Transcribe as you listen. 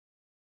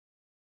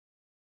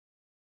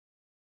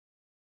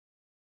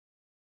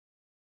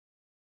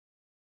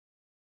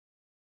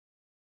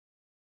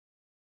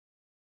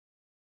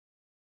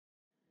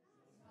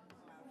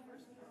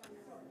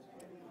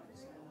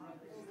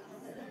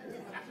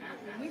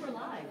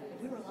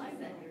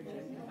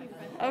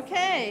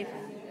Okay,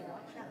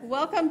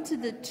 welcome to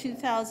the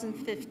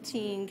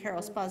 2015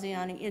 Carol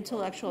Spaziani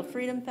Intellectual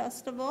Freedom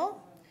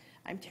Festival.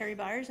 I'm Terry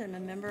Byers. I'm a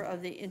member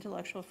of the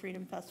Intellectual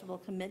Freedom Festival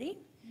Committee.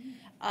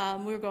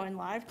 We're going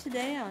live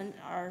today on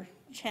our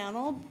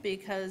channel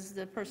because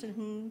the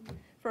person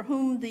for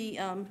whom the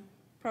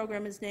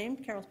program is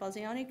named, Carol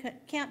Spaziani,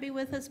 can't be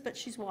with us, but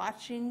she's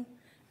watching,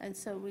 and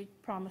so we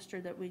promised her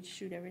that we'd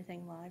shoot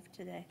everything live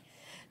today.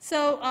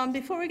 So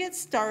before we get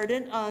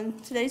started on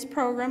today's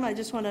program, I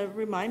just want to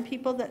remind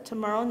people that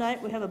tomorrow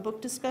night we have a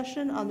book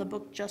discussion on the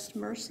book Just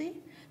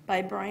Mercy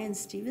by Brian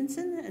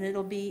Stevenson, and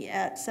it'll be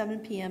at 7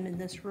 p.m. in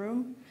this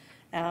room.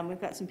 We've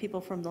got some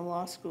people from the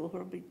law school who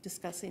will be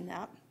discussing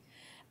that.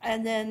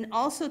 And then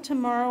also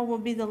tomorrow will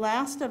be the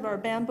last of our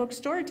banned book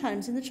story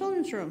times in the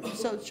children's room.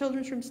 So the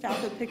children's room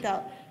staff have picked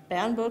out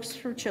banned books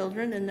for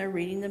children, and they're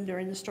reading them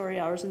during the story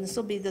hours, and this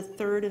will be the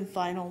third and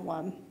final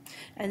one.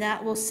 And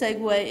that will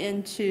segue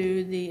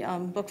into the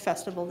book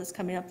festival that's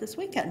coming up this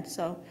weekend.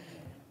 So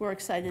we're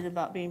excited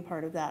about being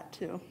part of that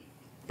too.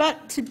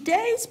 But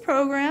today's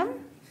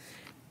program,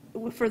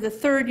 for the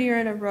third year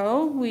in a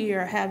row, we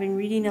are having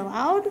Reading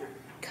Aloud.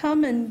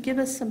 Come and give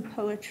us some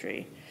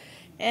poetry.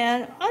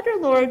 And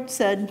Audre Lorde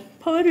said,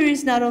 "Poetry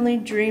is not only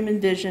dream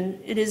and vision,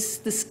 it is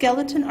the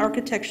skeleton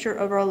architecture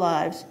of our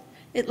lives.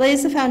 It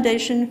lays the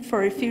foundation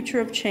for a future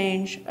of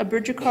change, a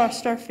bridge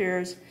across our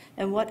fears,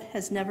 and what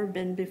has never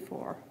been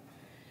before."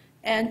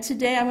 And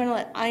today I'm going to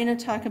let Ina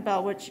talk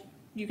about what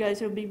you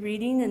guys will be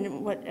reading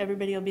and what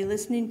everybody will be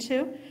listening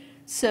to.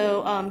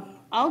 So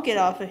I'll get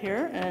off of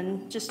here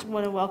and just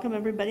want to welcome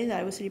everybody to the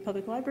Iowa City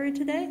Public Library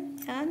today,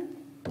 and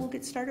we'll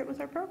get started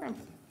with our program.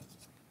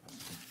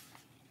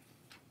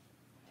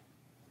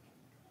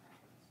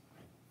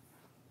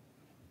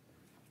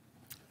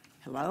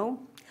 Hello.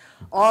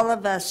 All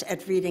of us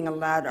at Reading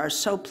Aloud are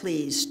so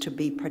pleased to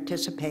be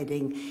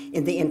participating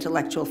in the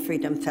Intellectual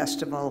Freedom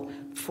Festival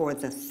for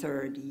the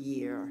third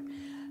year.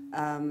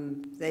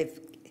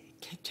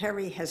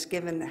 Terry has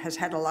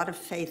had a lot of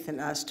faith in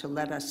us to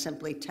let us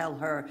simply tell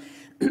her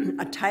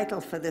a title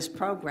for this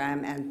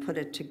program and put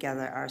it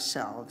together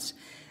ourselves.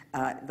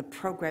 The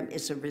program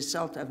is a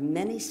result of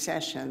many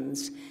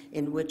sessions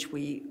in which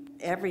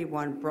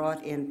everyone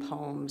brought in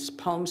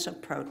poems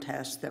of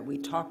protest that we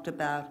talked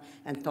about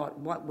and thought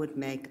what would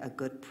make a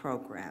good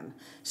program.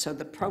 So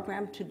the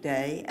program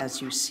today, as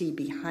you see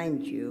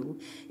behind you,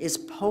 is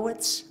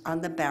Poets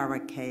on the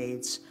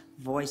Barricades,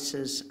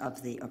 Voices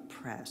of the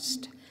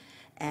Oppressed.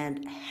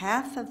 And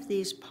half of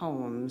these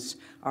poems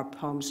are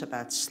poems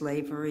about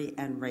slavery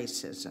and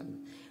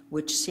racism,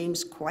 which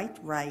seems quite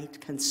right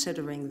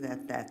considering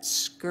that that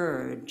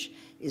scourge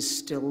is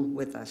still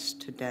with us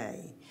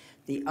today.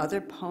 The other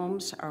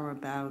poems are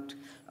about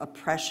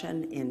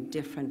oppression in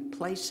different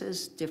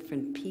places,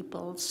 different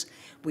peoples.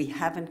 We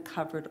haven't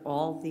covered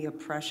all the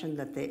oppression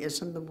that there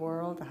is in the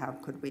world. How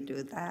could we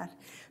do that?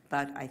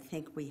 But I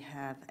think we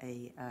have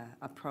a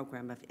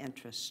program of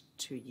interest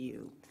to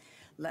you.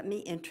 Let me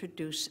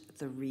introduce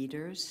the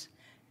readers.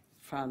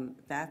 From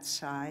that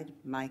side,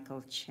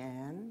 Michael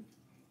Chan,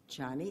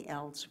 Johnny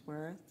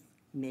Ellsworth,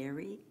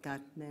 Mary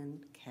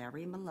Gutman,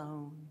 Carrie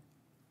Malone,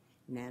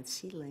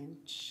 Nancy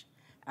Lynch,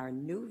 our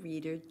new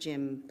reader,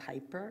 Jim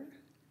Piper,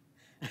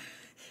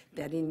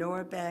 Betty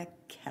Norbeck,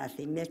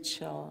 Kathy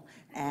Mitchell,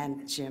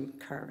 and Jim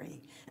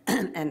Curry.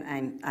 And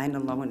I'm Ina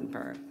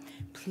Lowenberg.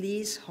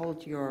 Please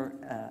hold your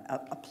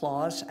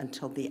applause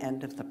until the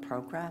end of the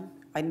program.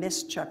 I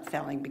missed Chuck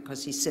Felling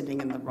because he's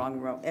sitting in the wrong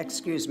row.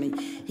 Excuse me.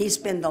 He's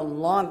been the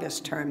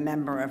longest term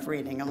member of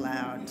Reading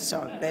Aloud.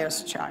 So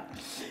there's Chuck.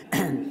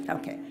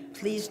 Okay.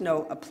 Please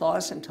no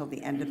applause until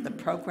the end of the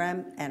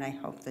program, and I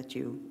hope that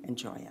you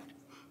enjoy it.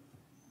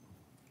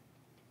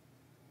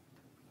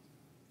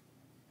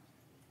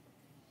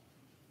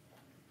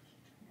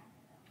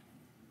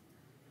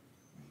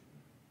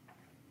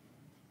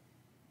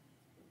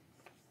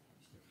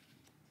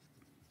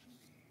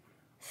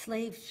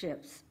 Slave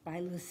Ships by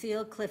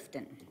Lucille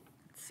Clifton.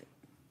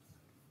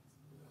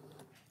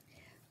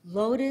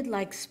 Loaded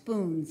like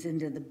spoons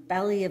into the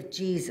belly of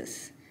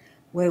Jesus,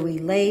 where we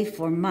lay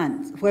for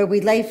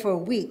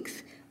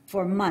weeks,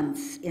 for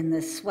months in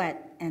the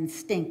sweat and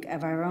stink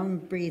of our own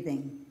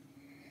breathing.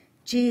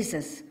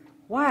 Jesus,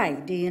 why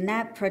do you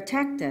not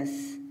protect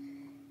us?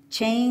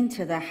 Chained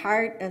to the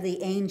heart of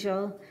the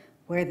angel,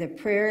 where the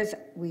prayers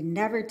we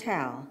never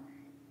tell,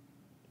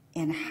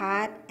 and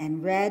hot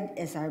and red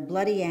as our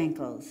bloody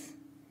ankles.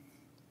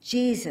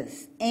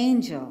 Jesus,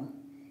 angel,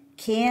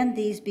 can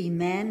these be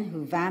men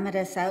who vomit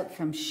us out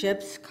from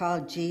ships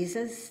called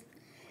Jesus?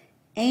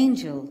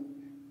 Angel,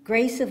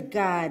 grace of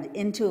God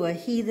into a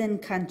heathen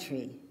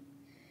country.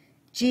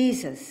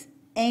 Jesus,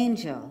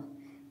 angel,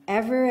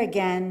 ever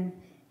again,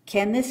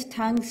 can this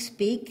tongue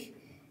speak?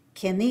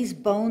 Can these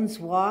bones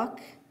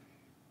walk?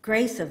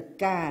 Grace of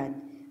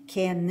God,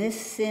 can this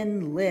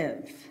sin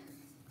live?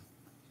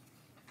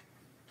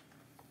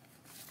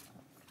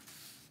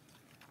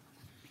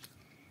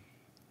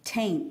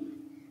 Taint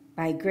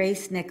by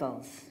Grace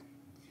Nichols.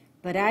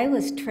 But I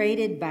was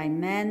traded by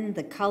men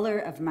the color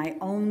of my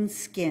own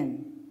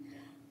skin.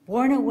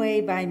 borne away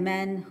by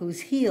men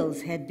whose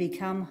heels had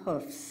become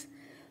hoofs,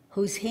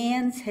 whose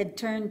hands had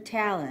turned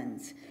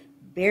talons,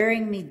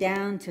 bearing me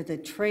down to the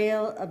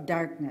trail of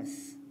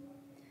darkness.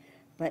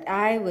 But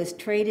I was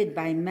traded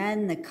by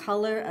men the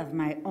color of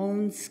my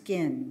own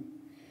skin,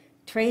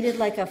 traded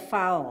like a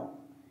fowl,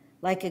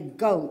 like a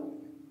goat,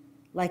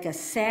 like a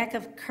sack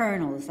of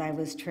kernels I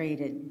was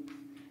traded,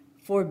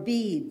 for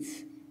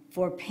beads,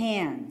 for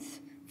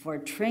pans, for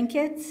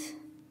trinkets.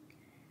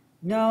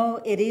 No,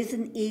 it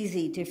isn't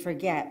easy to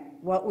forget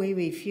what we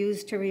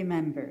refuse to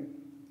remember.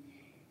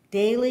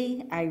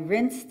 Daily, I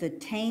rinse the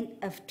taint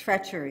of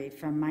treachery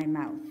from my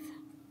mouth.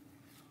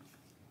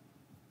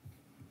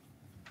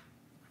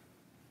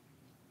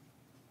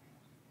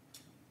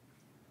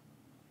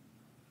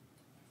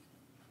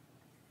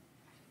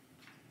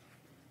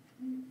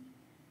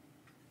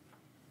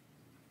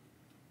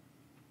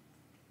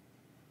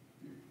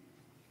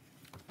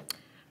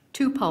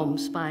 Two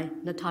poems by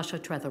Natasha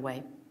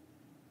Trethewey.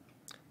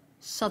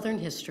 Southern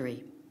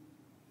History.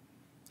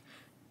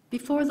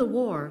 Before the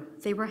war,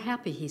 they were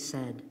happy, he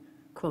said,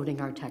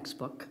 quoting our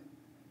textbook.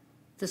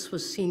 This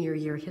was senior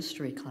year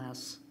history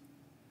class.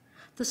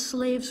 The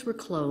slaves were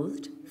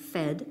clothed,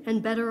 fed,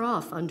 and better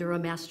off under a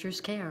master's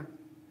care.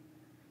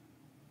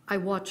 I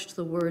watched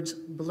the words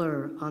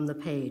blur on the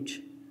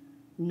page.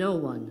 No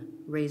one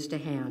raised a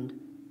hand,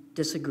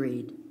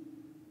 disagreed,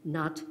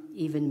 not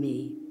even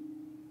me.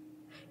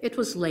 It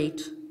was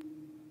late.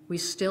 We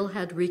still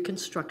had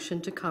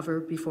Reconstruction to cover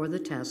before the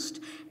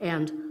test,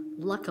 and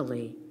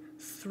luckily,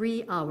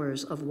 3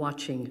 hours of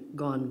watching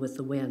Gone with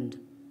the Wind.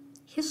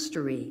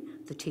 History,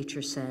 the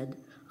teacher said,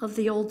 of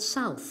the Old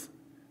South,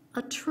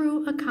 a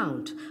true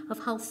account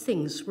of how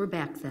things were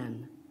back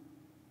then.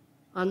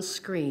 On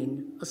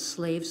screen, a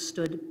slave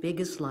stood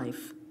big as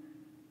life,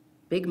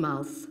 big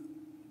mouth,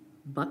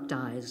 bucked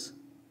eyes,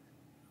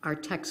 our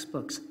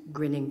textbooks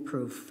grinning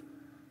proof.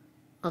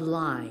 A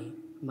lie,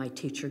 my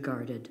teacher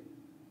guarded,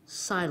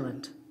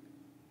 silent,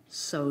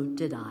 so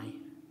did I.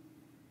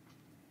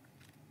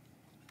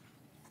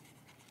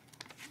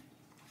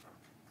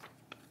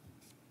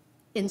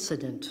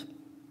 Incident.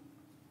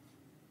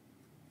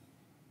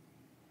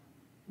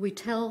 We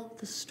tell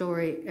the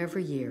story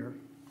every year,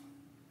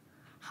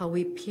 how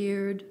we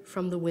peered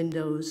from the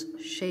windows,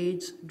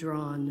 shades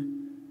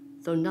drawn,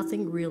 though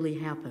nothing really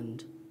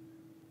happened,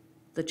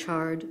 the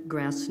charred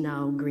grass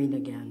now green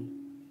again.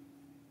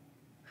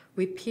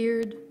 We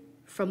peered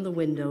from the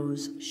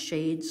windows,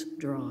 shades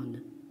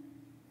drawn,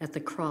 at the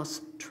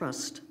cross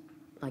trussed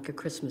like a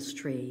Christmas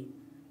tree,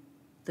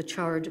 the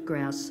charred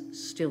grass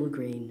still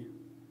green.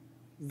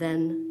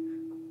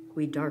 Then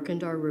we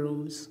darkened our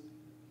rooms,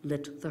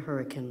 lit the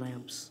hurricane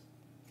lamps.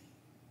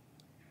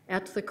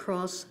 At the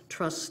cross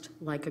trussed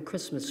like a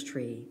Christmas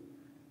tree,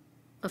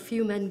 a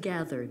few men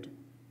gathered,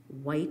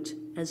 white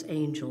as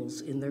angels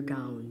in their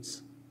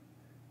gowns.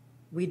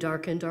 We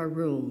darkened our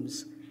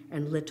rooms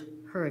and lit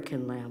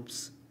hurricane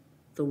lamps,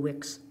 the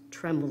wicks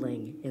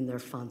trembling in their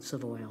fonts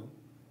of oil.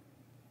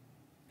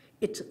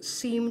 It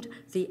seemed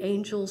the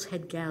angels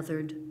had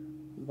gathered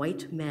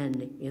white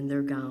men in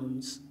their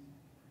gowns.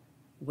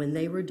 When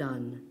they were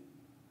done,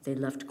 they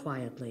left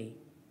quietly.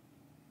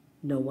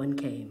 No one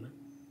came.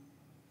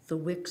 The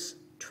wicks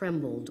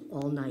trembled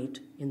all night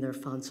in their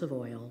fonts of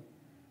oil.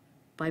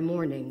 By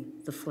morning,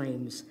 the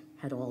flames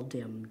had all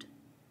dimmed.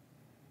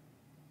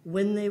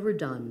 When they were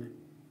done,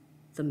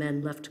 the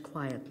men left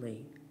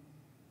quietly.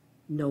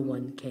 No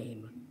one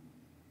came.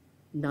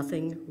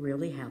 Nothing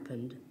really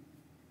happened.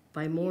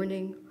 By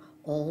morning,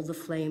 all the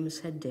flames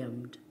had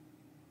dimmed.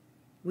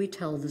 We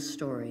tell the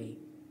story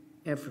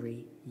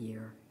every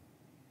year.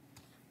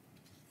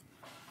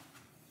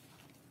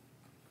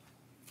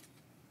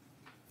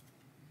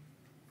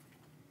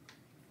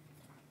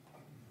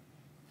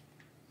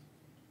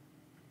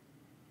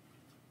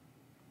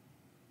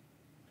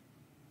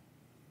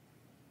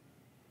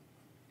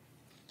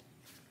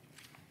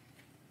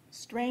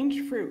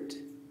 Strange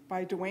Fruit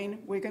by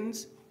Dwayne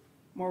Wiggins,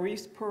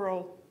 Maurice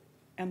Pearl,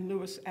 and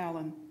Lewis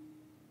Allen.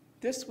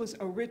 This was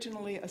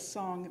originally a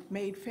song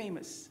made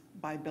famous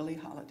by Billie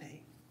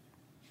Holiday.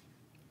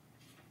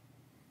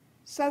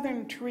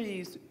 Southern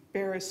trees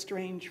bear a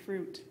strange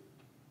fruit,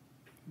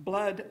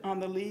 blood on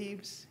the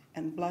leaves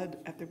and blood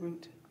at the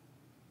root.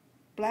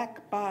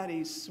 Black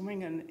bodies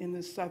swinging in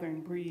the southern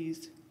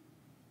breeze,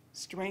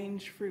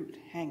 strange fruit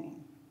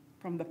hanging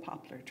from the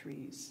poplar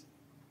trees.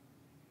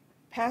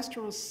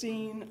 Pastoral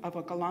scene of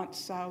a gallant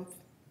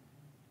South,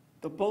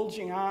 the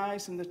bulging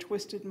eyes and the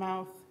twisted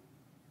mouth,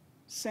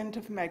 scent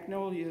of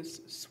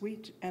magnolias,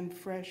 sweet and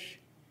fresh,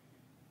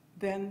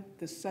 then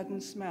the sudden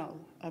smell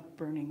of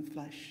burning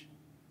flesh.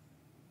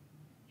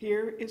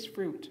 Here is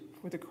fruit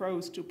for the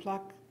crows to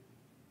pluck,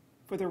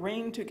 for the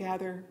rain to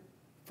gather,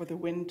 for the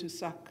wind to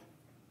suck,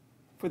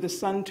 for the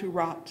sun to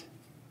rot,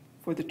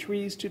 for the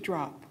trees to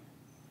drop.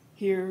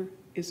 Here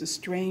is a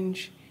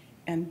strange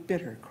and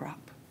bitter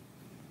crop.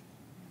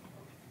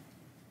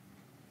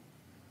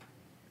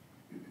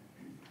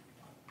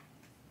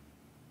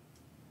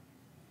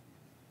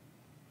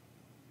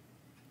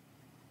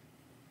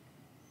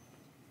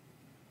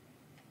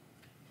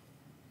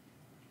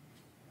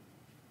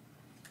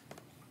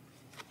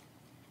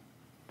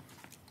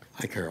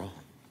 Hi, Carol.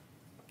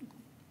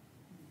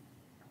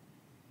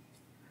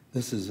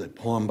 This is a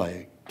poem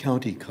by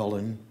County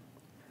Cullen,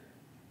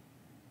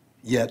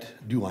 Yet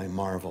Do I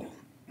Marvel.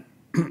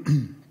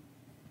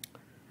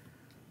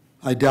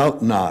 I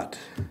doubt not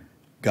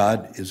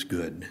God is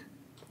good,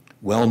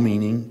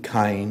 well-meaning,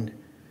 kind,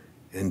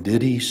 and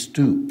did he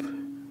stoop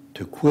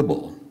to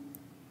quibble,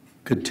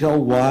 could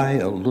tell why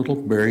a little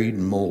buried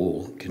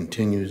mole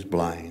continues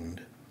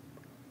blind,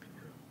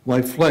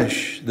 why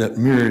flesh that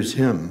mirrors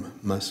him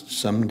must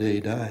someday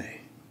die.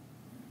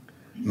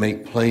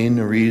 Make plain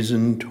the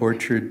reason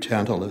tortured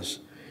Tantalus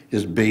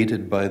is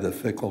baited by the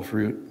fickle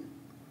fruit.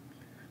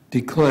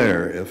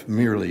 Declare if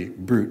merely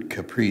brute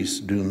caprice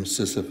dooms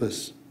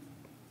Sisyphus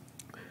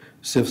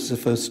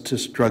to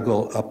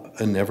struggle up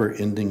a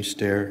never-ending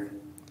stair.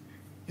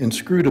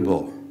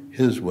 Inscrutable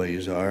his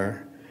ways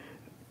are,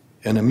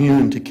 and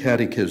immune to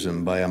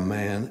catechism by a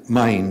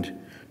mind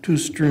too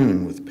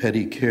strewn with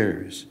petty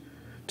cares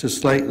to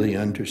slightly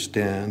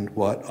understand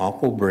what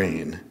awful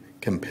brain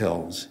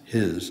compels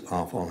his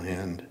awful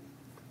hand.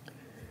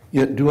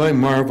 Yet do I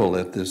marvel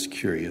at this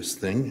curious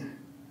thing,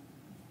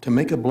 to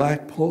make a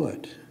black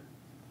poet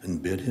and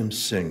bid him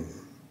sing.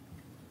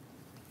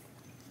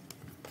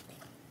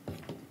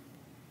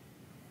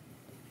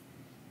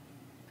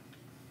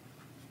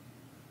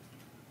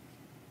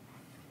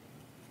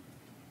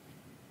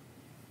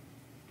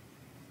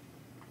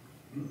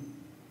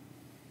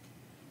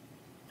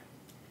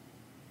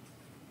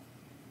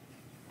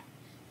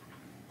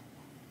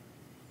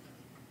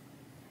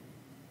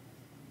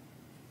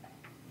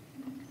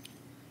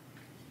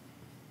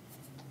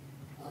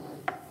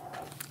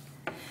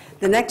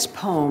 The next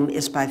poem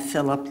is by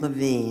Philip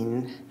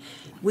Levine.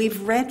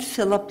 We've read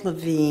Philip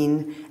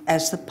Levine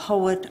as the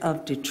poet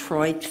of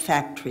Detroit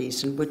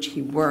factories in which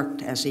he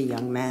worked as a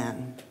young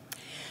man.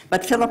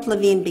 But Philip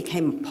Levine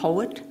became a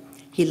poet.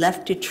 He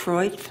left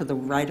Detroit for the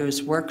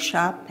Writers'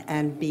 Workshop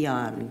and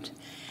beyond.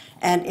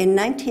 And in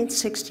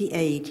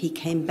 1968, he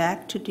came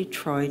back to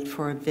Detroit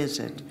for a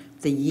visit,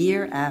 the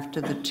year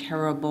after the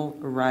terrible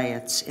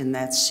riots in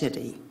that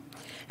city.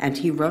 And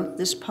he wrote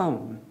this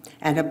poem,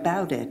 and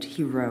about it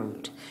he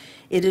wrote,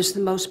 "It is the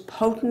most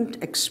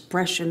potent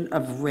expression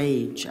of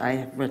rage I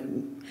have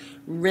written,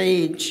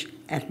 rage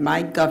at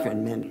my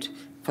government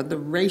for the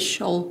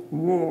racial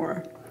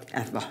war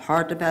at the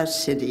heart of our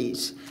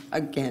cities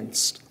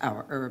against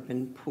our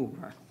urban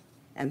poor."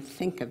 And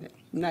think of it,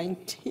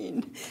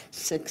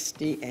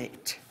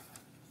 1968.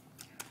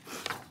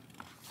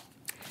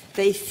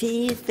 They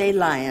Feed, They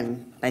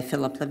Lion by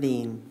Philip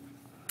Levine.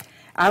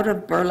 Out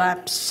of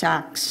burlap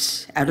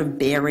sacks, out of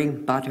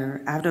bearing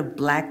butter, out of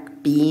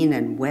black bean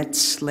and wet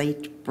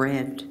slate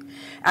bread,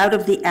 out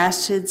of the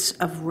acids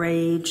of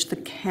rage, the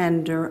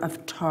candor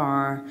of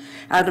tar,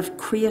 out of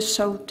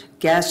creosote,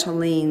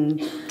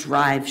 gasoline,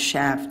 drive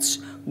shafts,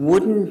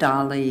 wooden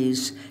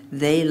dollies,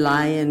 they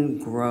lie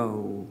and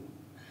grow.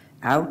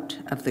 Out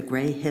of the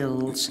gray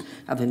hills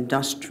of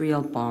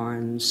industrial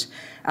barns,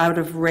 out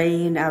of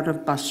rain, out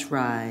of bus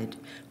ride,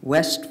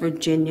 West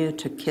Virginia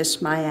to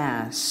kiss my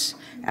ass,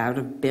 out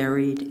of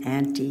buried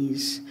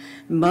aunties,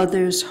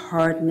 mothers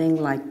hardening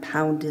like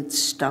pounded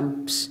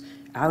stumps,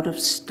 out of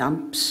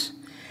stumps,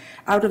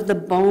 out of the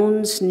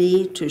bones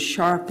need to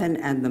sharpen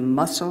and the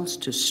muscles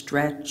to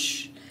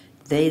stretch,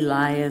 they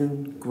lie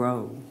and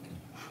grow.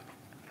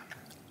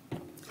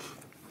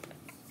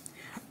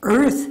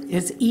 Earth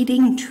is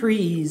eating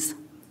trees,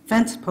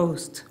 fence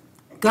posts,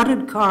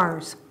 gutted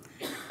cars.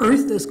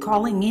 Earth is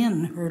calling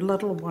in her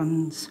little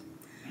ones.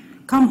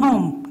 Come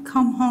home,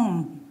 come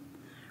home.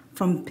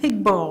 From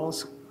pig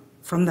balls,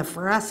 from the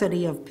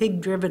ferocity of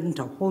pig driven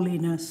to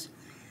holiness,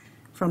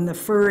 from the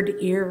furred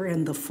ear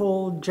and the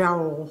full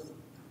jowl,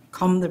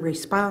 come the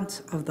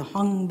response of the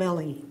hung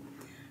belly.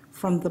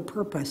 From the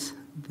purpose,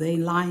 they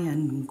lie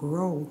and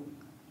grow.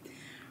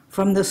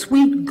 From the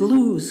sweet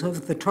glues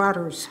of the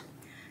trotters,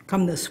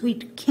 come the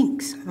sweet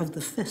kinks of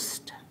the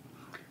fist.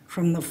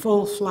 From the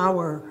full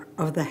flower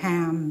of the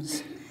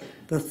hams,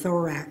 the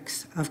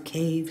thorax of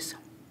caves.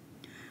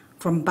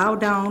 From bow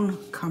down,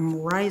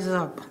 come rise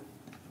up.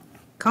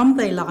 Come,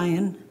 they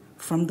lion,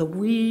 from the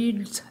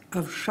weeds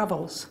of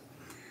shovels.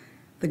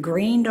 The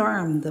grained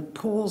arm that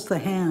pulls the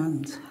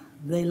hands,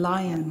 they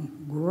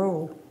lion,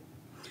 grow.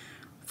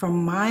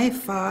 From my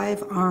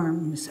 5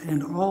 arms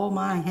and all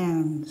my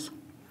hands,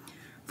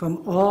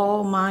 from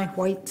all my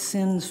white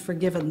sins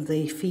forgiven,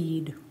 they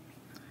feed.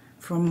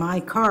 From my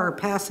car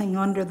passing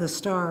under the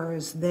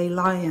stars, they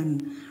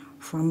lion,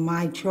 from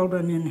my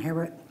children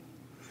inherit.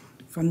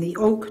 From the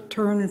oak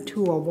turned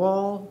to a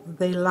wall,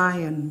 they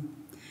lion.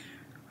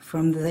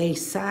 From they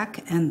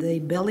sack and they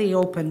belly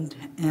opened,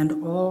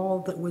 and all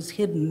that was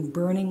hidden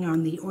burning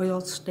on the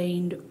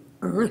oil-stained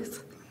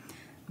earth,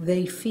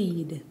 they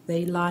feed,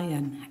 they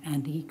lion,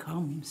 and he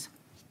comes.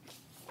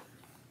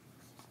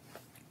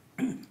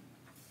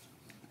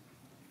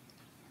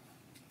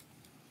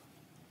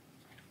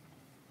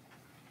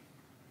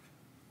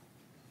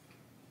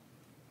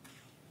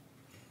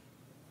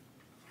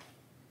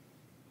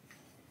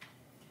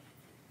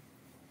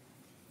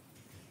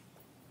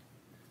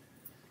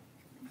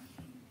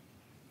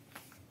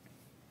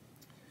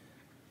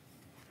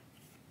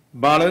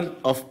 Ballad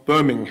of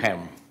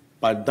Birmingham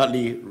by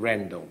Dudley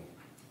Randall.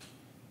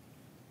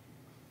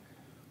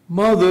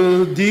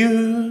 Mother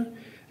dear,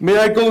 may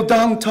I go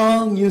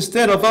downtown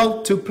instead of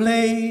out to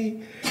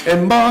play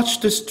and march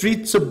the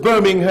streets of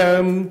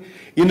Birmingham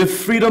in a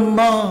freedom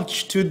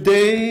march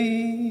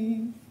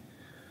today?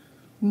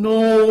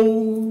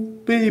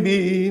 No,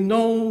 baby,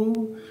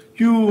 no,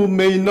 you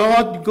may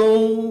not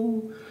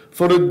go,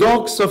 for the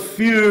dogs are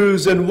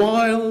fierce and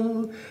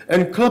wild,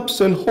 and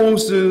clubs and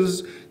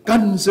horses,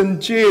 guns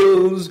and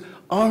jails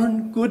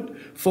aren't good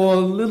for a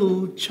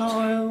little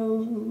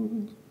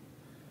child.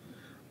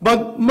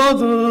 But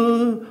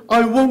mother,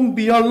 I won't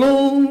be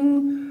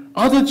alone.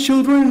 Other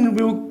children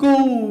will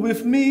go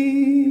with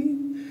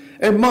me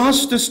and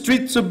march the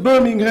streets of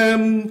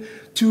Birmingham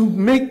to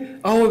make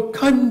our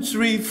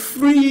country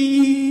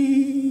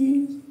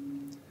free.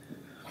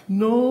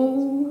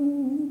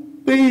 No,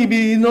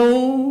 baby,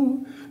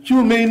 no,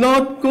 you may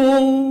not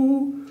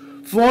go,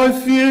 for I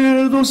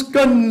fear those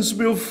guns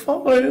will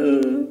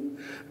fire.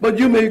 But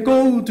you may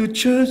go to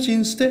church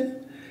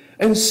instead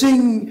and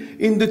sing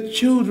in the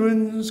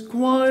children's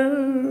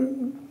choir.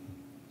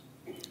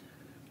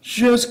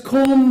 She has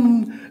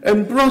combed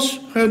and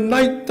brushed her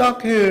night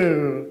dark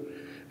hair,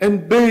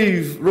 and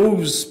bathed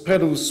rose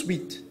petals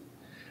sweet,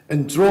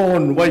 and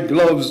drawn white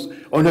gloves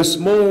on her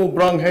small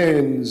brown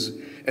hands,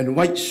 and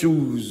white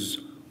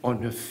shoes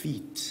on her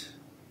feet.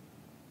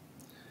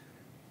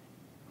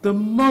 The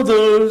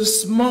mother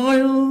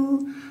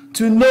smiled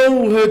to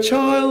know her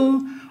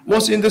child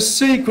was in the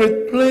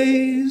sacred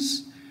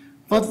place,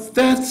 but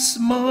that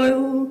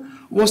smile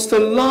was the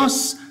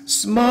last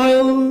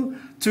smile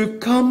to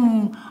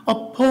come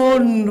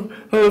upon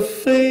her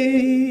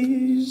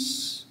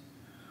face.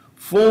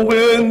 For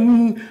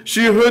when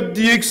she heard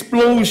the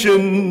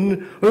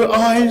explosion, her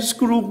eyes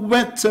grew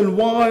wet and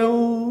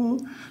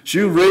wild.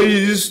 She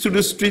raced to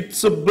the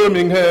streets of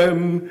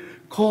Birmingham,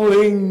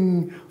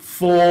 calling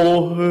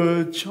for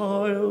her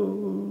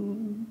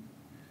child.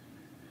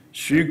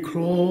 She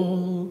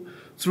crawled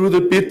through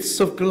the bits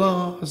of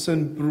glass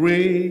and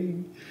brick,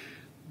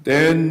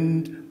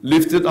 then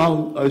lifted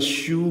out a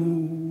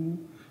shoe.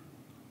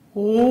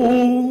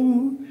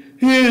 Oh,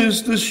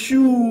 here's the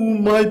shoe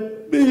my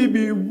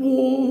baby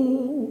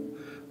wore,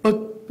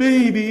 but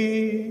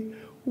baby,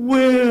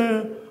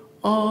 where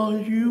are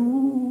you?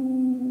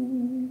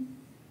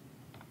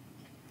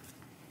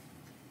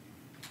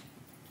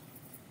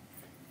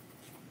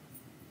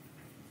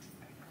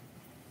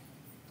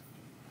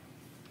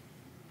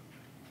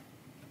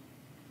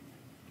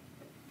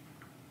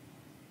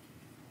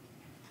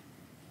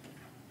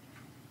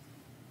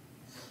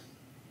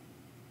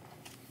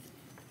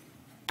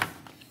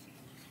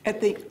 At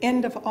the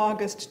end of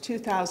August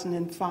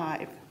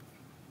 2005,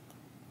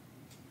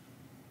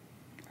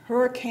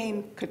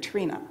 Hurricane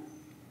Katrina,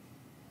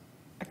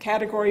 a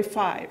Category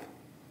 5,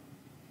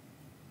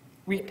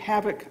 wreaked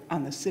havoc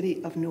on the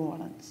city of New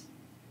Orleans.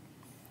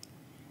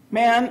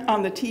 Man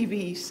on the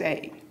TV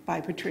say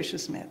by Patricia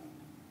Smith,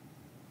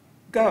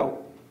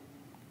 go.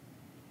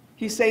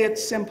 He say it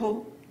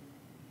simple,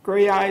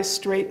 gray eyes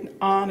straight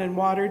on and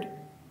watered.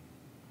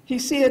 He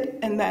see it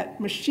in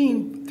that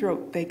machine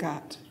throat they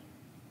got.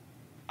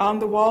 On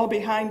the wall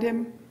behind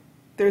him,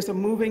 there's a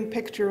moving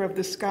picture of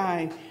the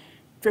sky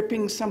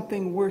dripping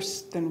something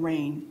worse than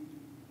rain.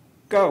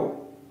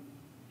 Go,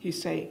 he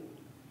say.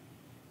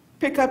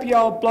 Pick up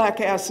y'all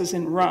black asses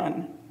and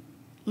run.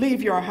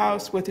 Leave your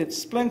house with its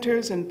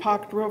splinters and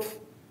pocked roof.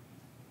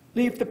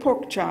 Leave the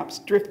pork chops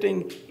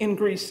drifting in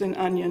grease and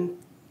onion.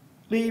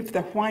 Leave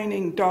the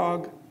whining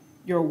dog,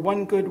 your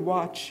one good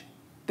watch,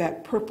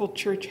 that purple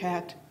church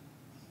hat,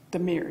 the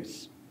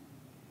mirrors.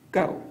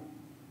 Go.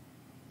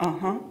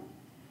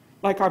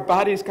 Like our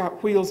bodies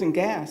got wheels and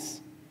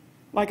gas.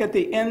 Like at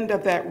the end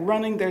of that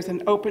running, there's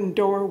an open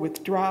door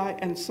with dry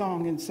and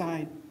song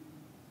inside.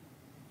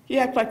 He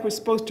act like we're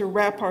supposed to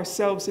wrap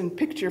ourselves in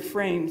picture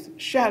frames,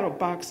 shadow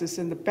boxes,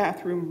 and the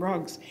bathroom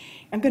rugs,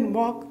 and then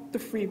walk the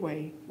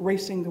freeway,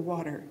 racing the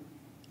water.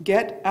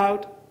 Get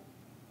out.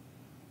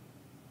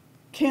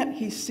 Can't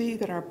he see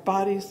that our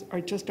bodies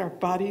are just our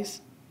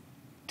bodies,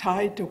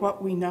 tied to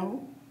what we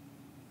know?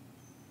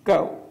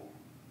 Go.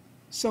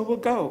 So we'll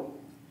go.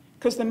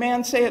 'Cause the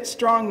man say it's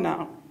strong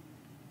now,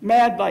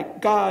 mad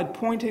like God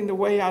pointing the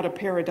way out of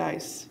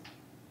paradise.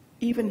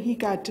 Even he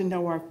got to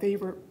know our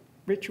favorite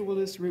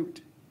ritualist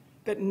route,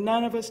 that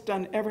none of us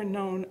done ever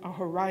known a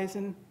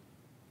horizon,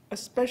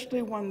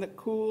 especially one that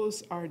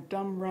cools our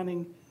dumb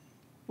running,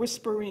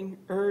 whispering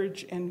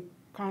urge and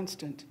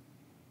constant.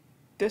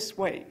 This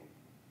way,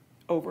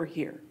 over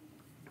here.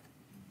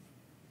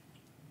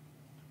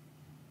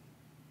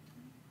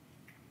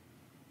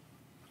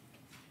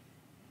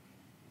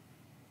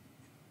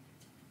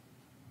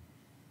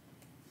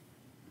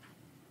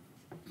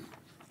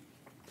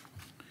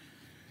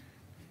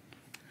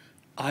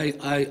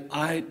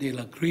 I de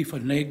la Grifa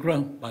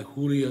Negra by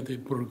Julia de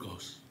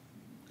Burgos.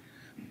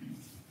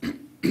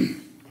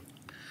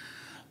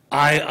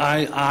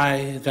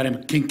 I, that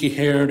am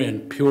kinky-haired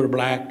and pure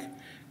black,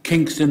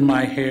 kinks in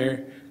my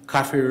hair,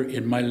 kaffir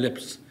in my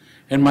lips,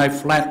 and my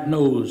flat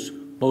nose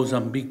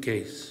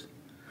Mozambiques.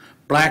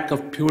 Black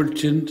of pure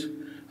tint,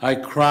 I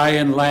cry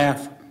and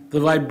laugh, the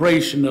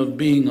vibration of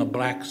being a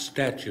black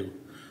statue,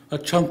 a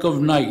chunk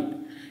of night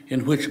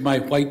in which my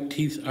white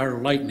teeth are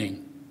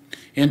lightning,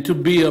 and to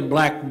be a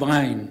black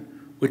vine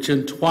which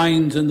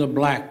entwines in the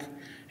black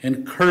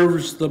and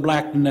curves the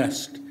black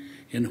nest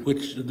in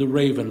which the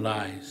raven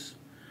lies.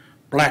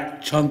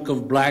 Black chunk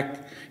of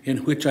black in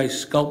which I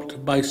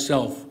sculpt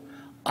myself.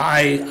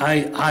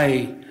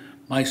 I,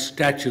 my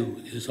statue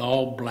is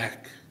all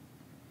black.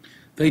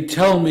 They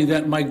tell me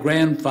that my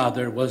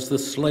grandfather was the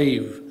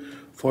slave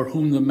for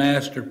whom the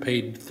master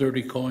paid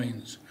 30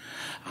 coins.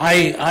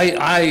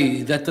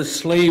 That the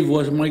slave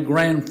was my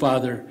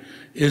grandfather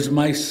is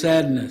my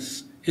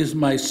sadness, is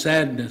my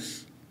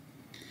sadness.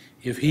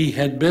 If he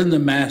had been the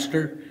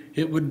master,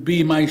 it would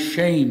be my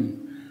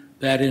shame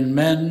that in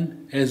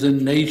men as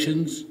in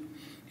nations,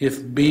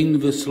 if being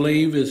the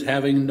slave is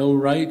having no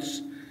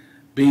rights,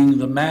 being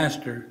the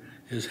master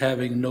is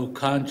having no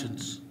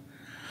conscience.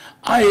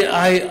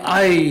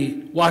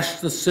 I wash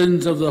the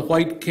sins of the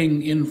white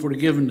king in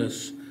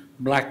forgiveness,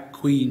 black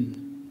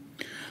queen.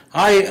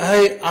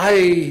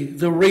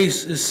 The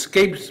race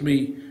escapes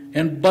me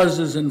and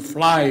buzzes and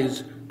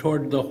flies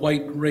toward the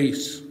white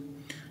race,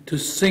 to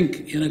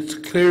sink in its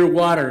clear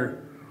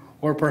water,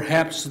 or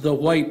perhaps the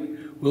white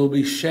will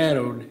be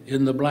shadowed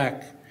in the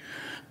black.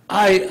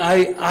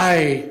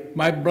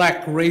 My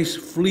black race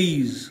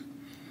flees,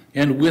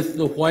 and with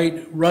the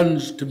white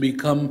runs to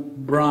become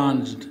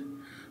bronzed,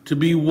 to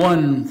be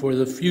one for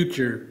the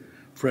future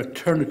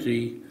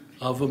fraternity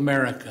of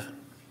America.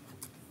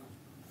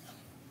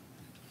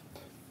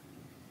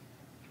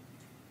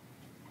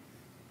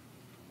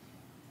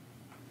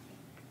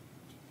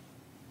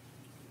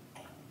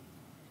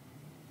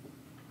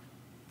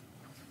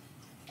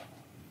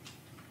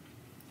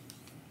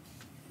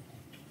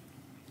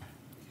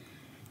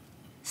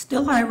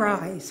 Still I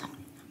Rise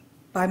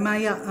by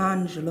Maya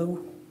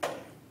Angelou.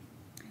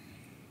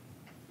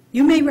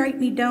 You may write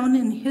me down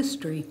in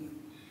history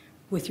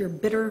with your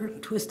bitter,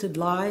 twisted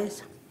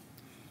lies.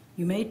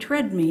 You may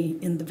tread me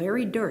in the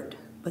very dirt,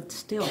 but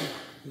still,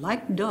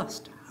 like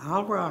dust,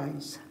 I'll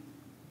rise.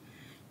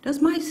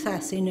 Does my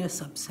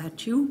sassiness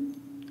upset you?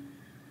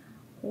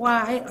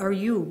 Why are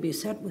you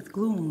beset with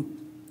gloom?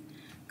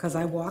 'Cause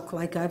I walk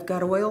like I've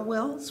got oil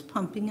wells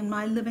pumping in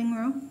my living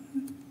room?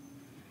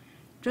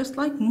 Just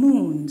like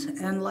moons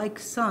and like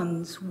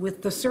suns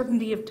with the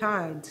certainty of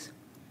tides,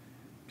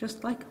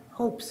 just like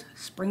hopes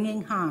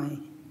springing high,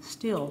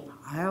 still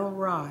I'll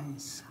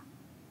rise.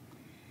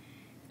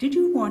 Did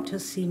you want to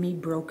see me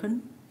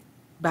broken,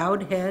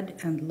 bowed head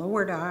and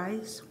lowered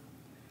eyes,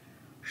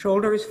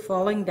 shoulders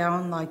falling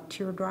down like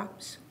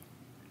teardrops,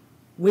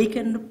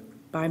 weakened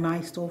by my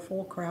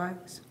soulful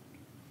cries?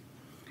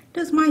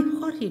 Does my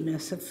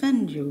haughtiness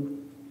offend you?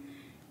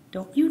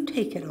 Don't you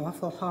take it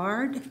awful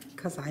hard,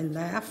 'cause I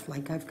laugh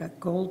like I've got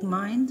gold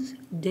mines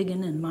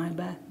digging in my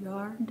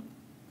backyard?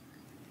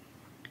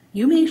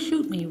 You may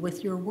shoot me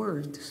with your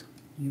words.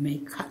 You may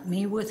cut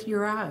me with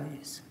your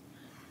eyes.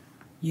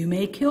 You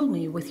may kill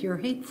me with your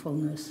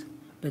hatefulness,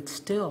 but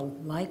still,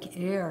 like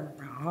air,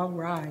 I'll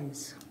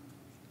rise.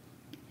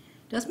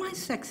 Does my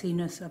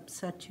sexiness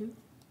upset you?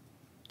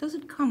 Does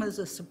it come as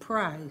a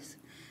surprise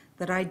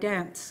that I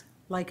dance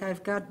like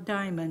I've got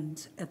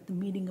diamonds at the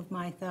meeting of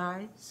my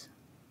thighs?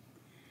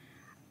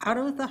 Out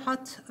of the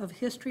huts of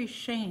history's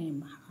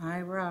shame,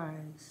 I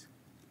rise.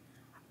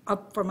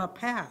 Up from a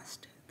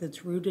past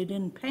that's rooted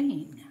in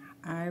pain,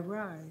 I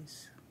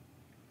rise.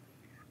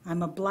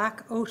 I'm a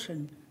black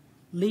ocean,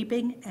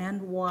 leaping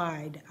and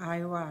wide, I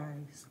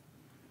rise.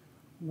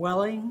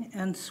 Welling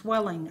and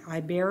swelling, I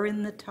bear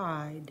in the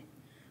tide,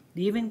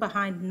 leaving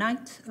behind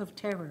nights of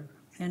terror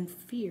and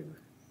fear,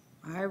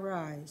 I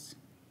rise.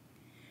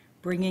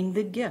 Bringing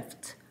the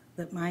gift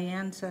that my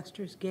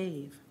ancestors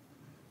gave.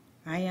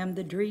 I am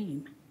the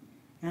dream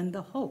and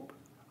the hope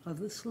of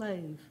the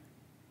slave.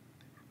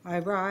 I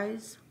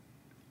rise,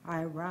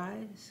 I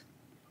rise,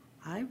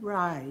 I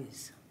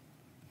rise.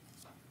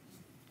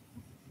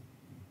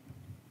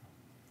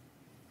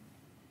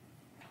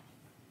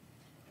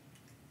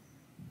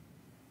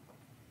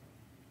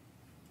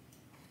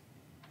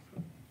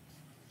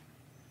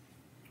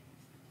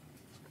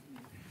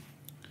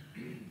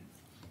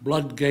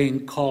 Blood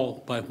Gain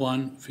Call by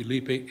Juan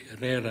Felipe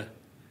Herrera,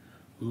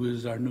 who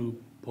is our new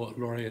Poet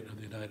Laureate of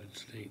the United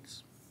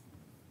States.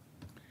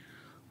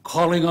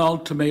 Calling all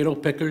tomato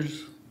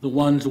pickers, the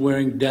ones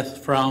wearing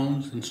death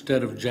frowns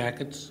instead of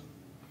jackets.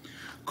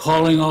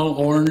 Calling all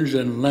orange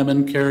and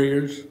lemon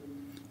carriers,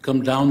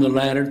 come down the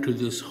ladder to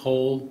this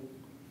hole.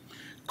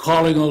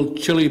 Calling all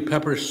chili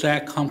pepper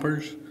sack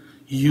humpers,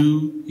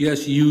 you,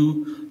 yes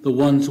you, the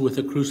ones with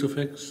the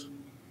crucifix.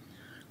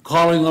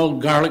 Calling all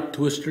garlic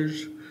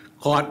twisters,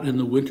 caught in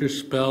the winter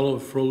spell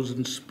of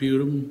frozen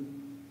sputum.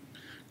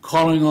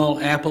 Calling all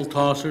apple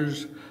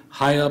tossers,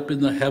 high up in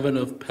the heaven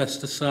of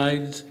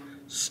pesticides,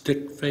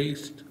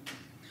 stick-faced.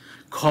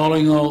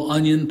 Calling all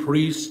onion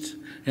priests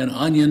and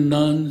onion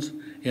nuns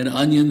and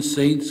onion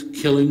saints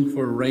killing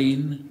for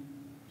rain.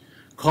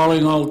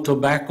 Calling all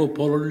tobacco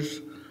pullers,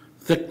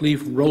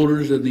 thick-leaf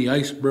rollers in the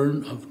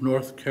iceberg of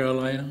North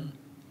Carolina,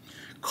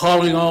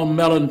 calling all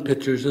melon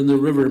pitchers in the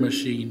river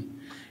machine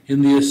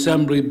in the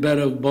assembly bed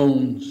of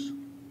bones,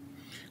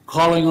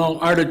 calling all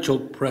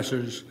artichoke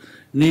pressers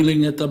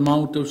kneeling at the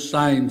mount of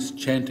signs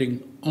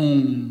chanting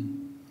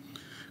Om,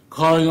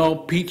 calling all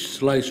peach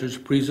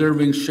slicers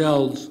preserving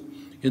shells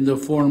in the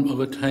form of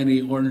a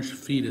tiny orange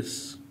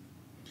fetus,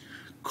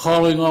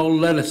 calling all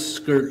lettuce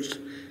skirts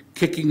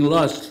kicking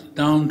lust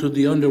down to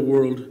the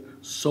underworld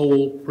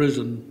soul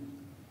prison,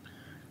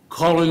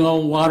 calling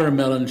all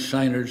watermelon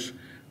shiners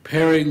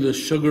paring the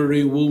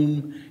sugary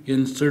womb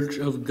in search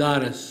of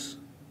goddess,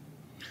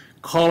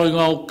 calling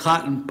all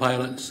cotton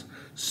pilots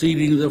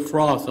seeding the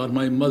froth on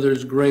my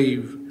mother's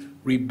grave,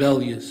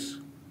 rebellious,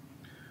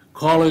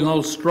 calling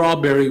all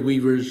strawberry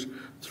weavers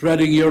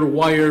threading your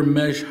wire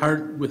mesh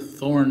heart with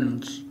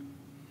thorns,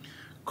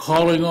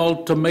 calling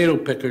all tomato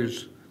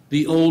pickers,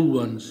 the old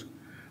ones,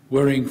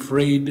 wearing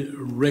frayed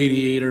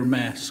radiator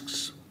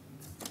masks.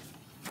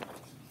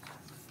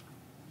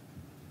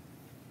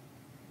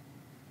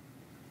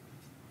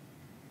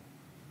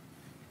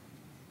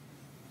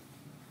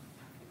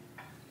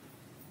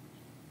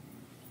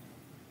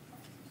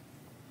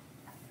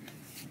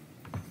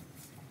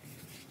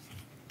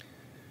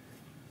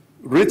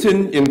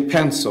 Written in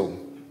pencil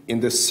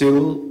in the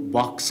seal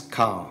box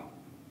car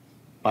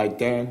by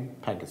Dan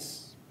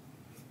Pegas.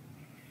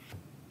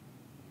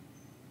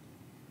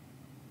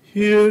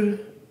 Here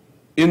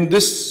in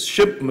this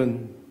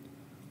shipment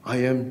I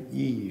am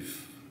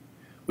Eve,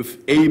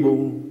 with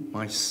Abel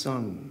my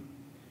son.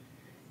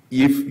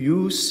 If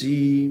you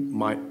see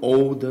my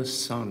older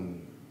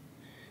son,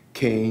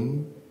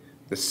 Cain,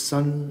 the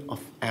son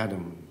of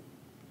Adam,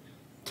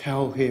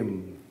 tell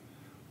him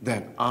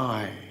that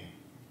I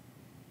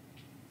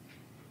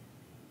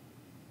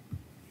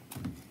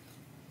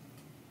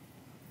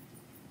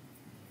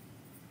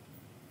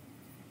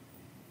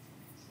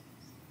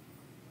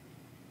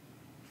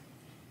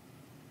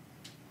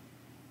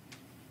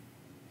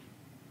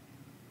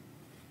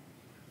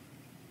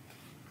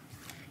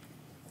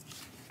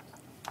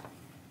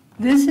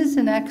This is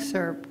an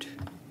excerpt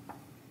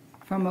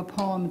from a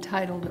poem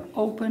titled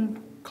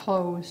Open,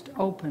 Closed,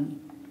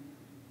 Open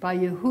by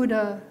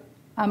Yehuda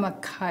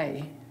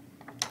Amichai.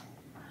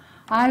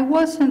 I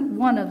wasn't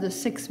one of the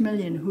 6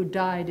 million who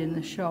died in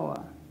the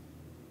Shoah.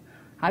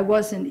 I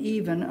wasn't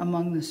even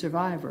among the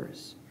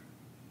survivors.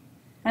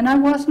 And I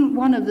wasn't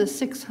one of the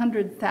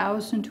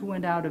 600,000 who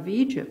went out of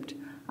Egypt.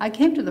 I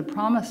came to the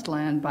Promised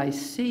Land by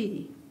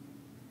sea.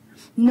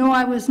 No,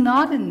 I was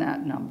not in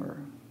that number,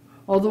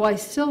 although I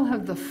still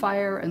have the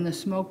fire and the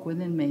smoke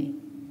within me,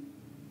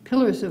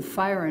 pillars of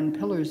fire and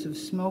pillars of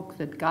smoke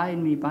that guide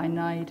me by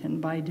night and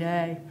by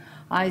day.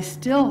 I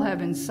still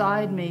have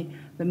inside me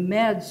the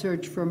mad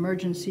search for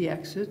emergency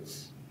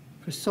exits,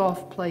 for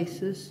soft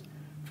places,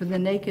 for the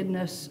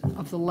nakedness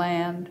of the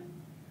land,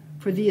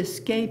 for the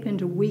escape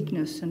into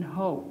weakness and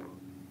hope.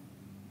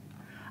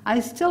 I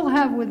still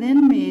have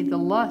within me the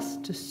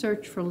lust to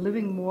search for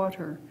living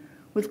water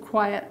with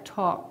quiet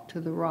talk to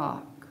the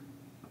rock,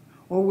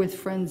 or with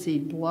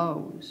frenzied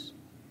blows.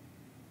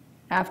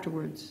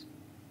 Afterwards,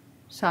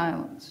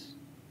 silence.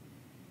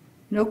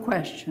 No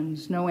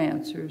questions, no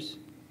answers.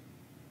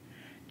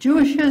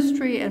 Jewish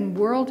history and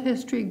world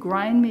history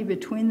grind me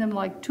between them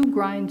like two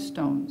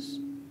grindstones,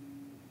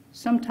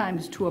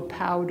 sometimes to a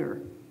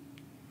powder.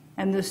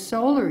 And the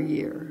solar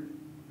year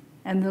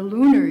and the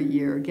lunar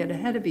year get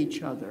ahead of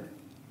each other,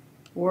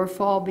 or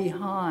fall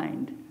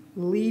behind.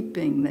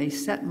 Leaping, they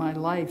set my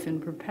life in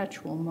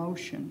perpetual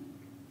motion.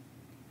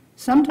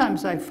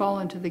 Sometimes I fall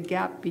into the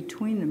gap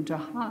between them to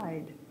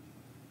hide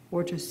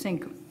or to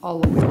sink all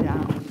the way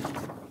down.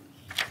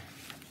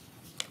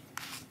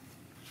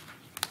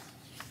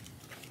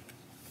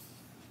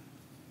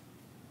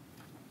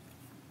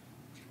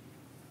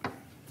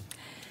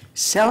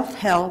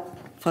 Self-Help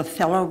for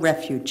Fellow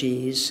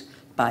Refugees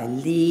by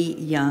Lee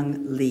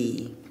Young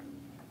Lee.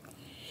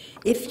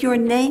 If your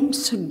name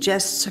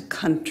suggests a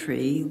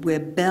country where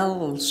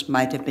bells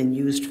might have been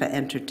used for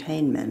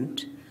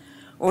entertainment,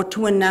 or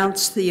to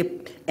announce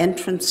the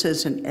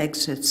entrances and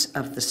exits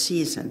of the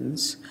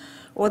seasons,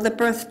 or the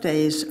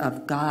birthdays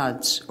of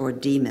gods or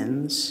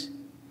demons,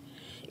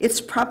 it's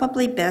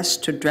probably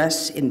best to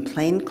dress in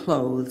plain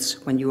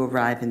clothes when you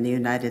arrive in the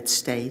United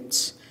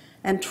States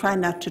and try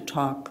not to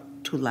talk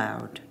too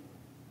loud.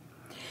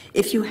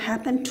 If you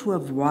happen to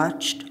have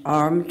watched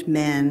armed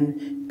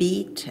men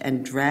beat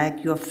and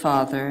drag your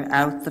father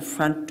out the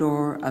front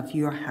door of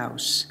your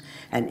house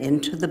and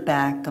into the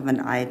back of an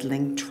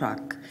idling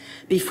truck,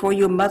 before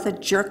your mother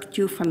jerked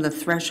you from the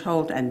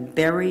threshold and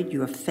buried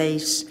your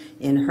face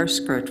in her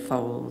skirt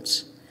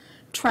folds,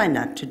 try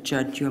not to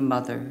judge your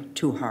mother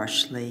too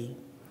harshly.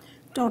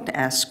 Don't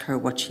ask her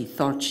what she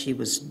thought she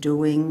was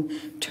doing,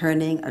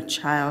 turning a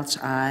child's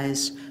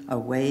eyes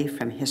away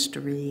from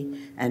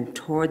history and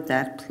toward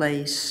that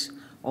place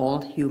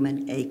all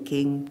human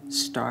aching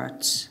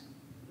starts.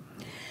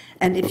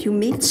 And if you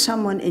meet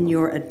someone in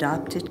your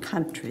adopted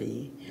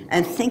country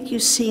and think you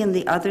see in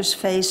the other's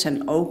face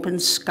an open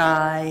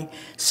sky,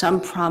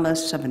 some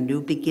promise of a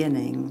new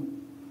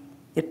beginning,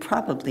 it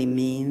probably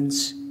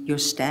means you're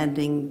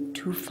standing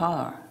too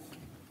far.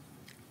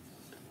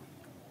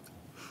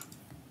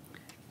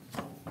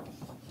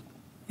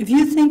 If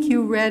you think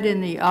you read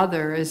in the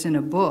other as in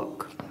a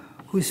book,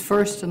 whose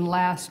first and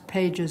last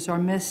pages are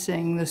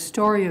missing the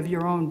story of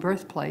your own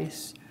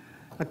birthplace,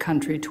 a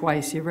country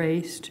twice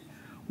erased,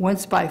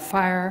 once by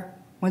fire,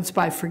 once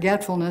by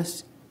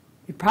forgetfulness,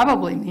 it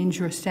probably means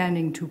you're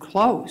standing too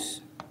close.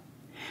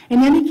 In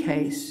any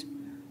case,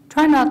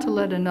 try not to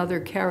let another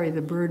carry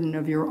the burden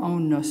of your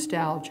own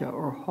nostalgia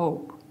or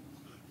hope.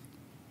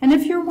 And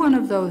if you're one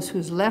of those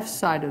whose left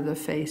side of the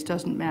face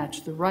doesn't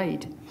match the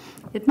right,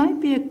 it might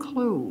be a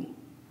clue.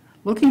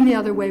 Looking the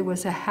other way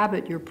was a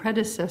habit your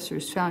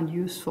predecessors found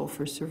useful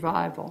for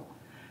survival.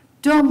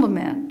 Don't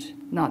lament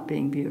not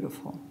being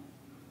beautiful.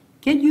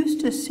 Get used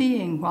to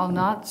seeing while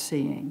not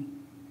seeing.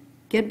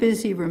 Get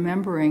busy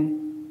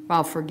remembering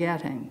while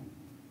forgetting.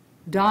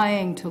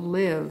 Dying to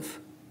live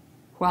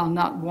while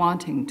not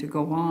wanting to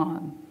go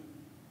on.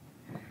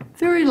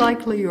 Very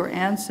likely your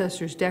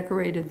ancestors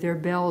decorated their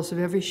bells of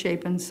every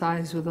shape and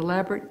size with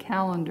elaborate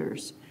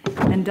calendars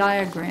and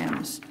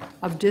diagrams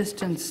of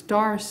distant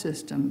star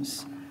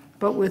systems,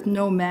 but with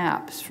no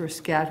maps for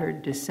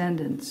scattered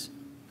descendants.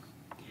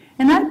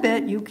 And I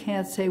bet you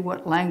can't say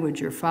what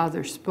language your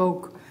father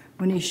spoke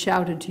when he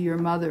shouted to your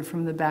mother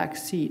from the back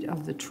seat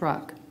of the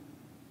truck.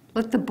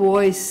 Let the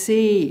boys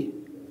see.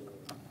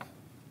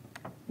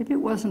 Maybe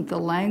it wasn't the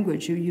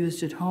language you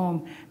used at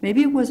home.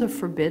 Maybe it was a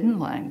forbidden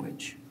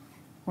language.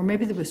 Or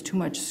maybe there was too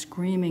much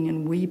screaming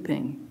and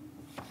weeping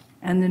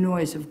and the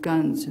noise of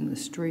guns in the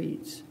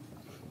streets.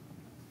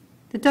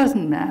 It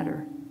doesn't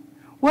matter.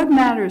 What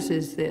matters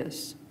is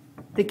this.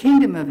 The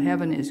kingdom of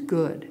heaven is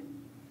good,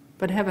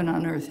 but heaven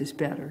on earth is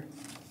better.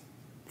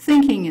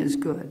 Thinking is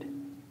good,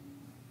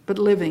 but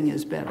living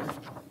is better.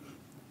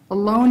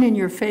 Alone in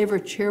your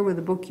favorite chair with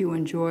a book you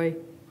enjoy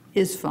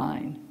is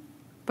fine,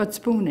 but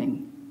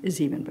spooning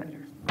is even better.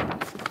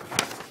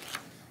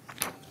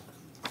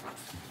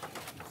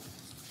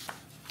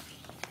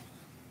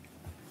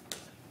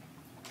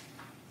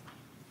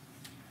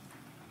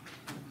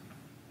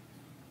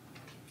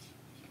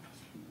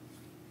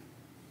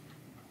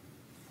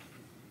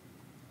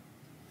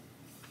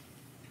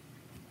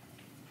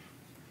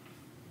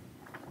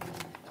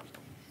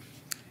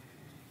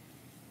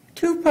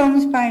 Two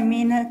poems by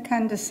Meena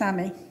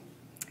Kandasamy.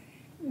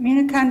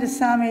 Meena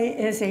Kandasamy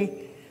is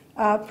a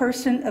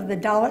person of the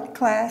Dalit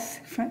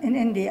class in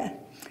India.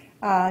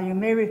 You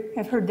may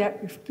have heard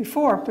that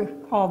before,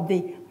 called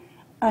the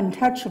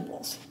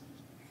Untouchables.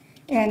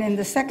 And in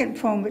the second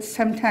poem, it's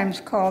sometimes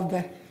called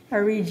the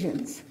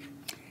Harigens.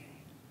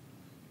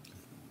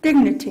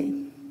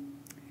 Dignity.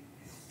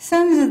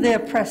 Sons of the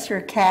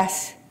oppressor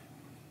caste,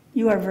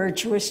 you are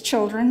virtuous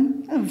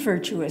children of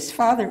virtuous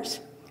fathers,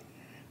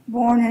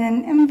 born in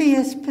an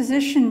envious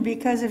position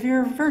because of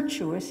your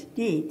virtuous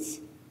deeds.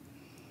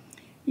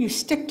 You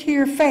stick to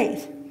your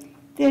faith,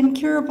 the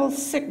incurable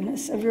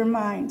sickness of your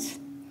minds.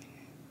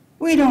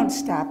 We don't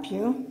stop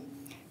you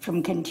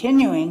from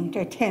continuing to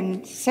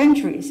attend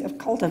centuries of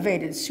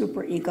cultivated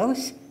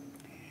superegos.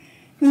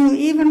 We will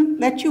even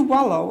let you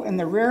wallow in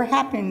the rare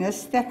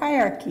happiness that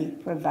hierarchy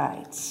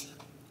provides.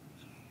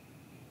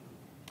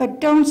 But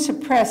don't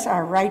suppress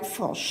our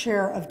rightful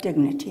share of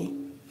dignity.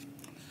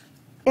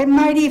 It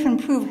might even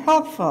prove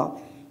helpful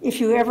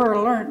if you ever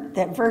learned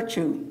that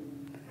virtue,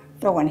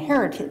 though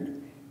inherited,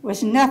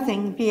 was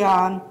nothing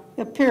beyond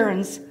the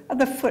appearance of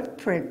the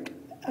footprint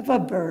of a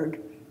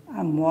bird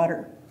on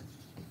water.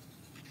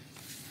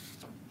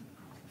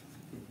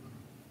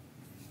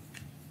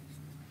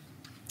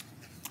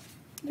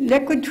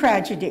 Liquid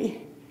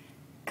Tragedy,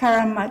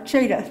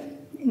 Karamachida,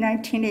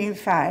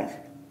 1985.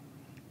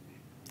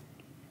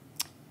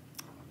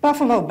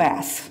 Buffalo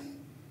bath,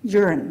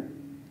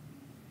 urine,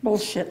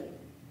 bullshit.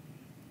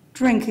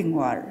 Drinking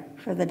water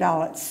for the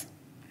Dalits,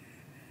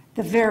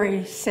 the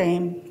very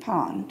same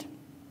pond.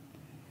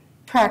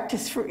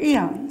 Practice for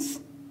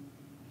eons.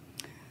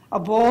 A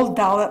bold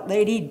Dalit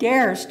lady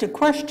dares to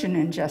question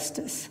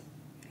injustice,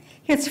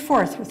 hits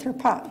forth with her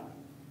pot.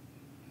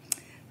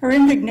 Her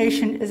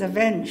indignation is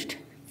avenged,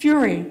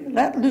 fury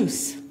let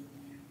loose,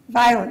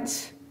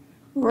 violence,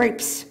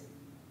 rapes.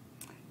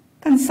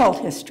 Consult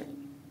history.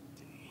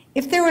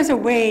 If there was a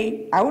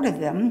way out of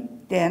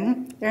them,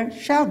 then there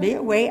shall be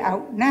a way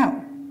out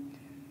now.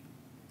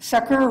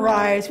 Succor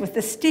arise with the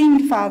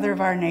esteemed father of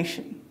our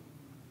nation.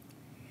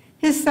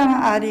 His son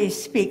Adi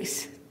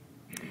speaks,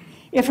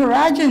 if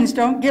Irajans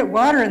don't get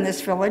water in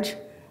this village,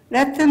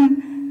 let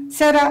them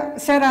set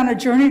on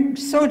a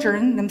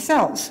sojourn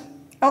themselves,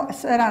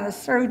 set on a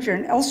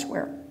sojourn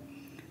elsewhere.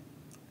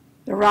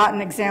 The rotten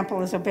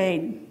example is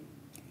obeyed.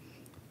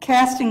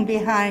 Casting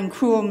behind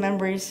cruel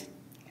memories,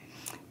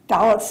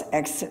 Dalits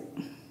exit,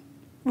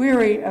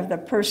 weary of the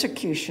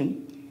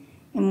persecution,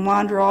 and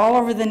wander all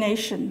over the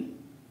nation.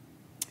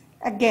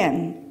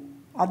 Again,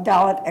 a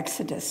Dalit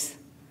exodus,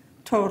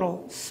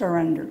 total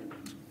surrender.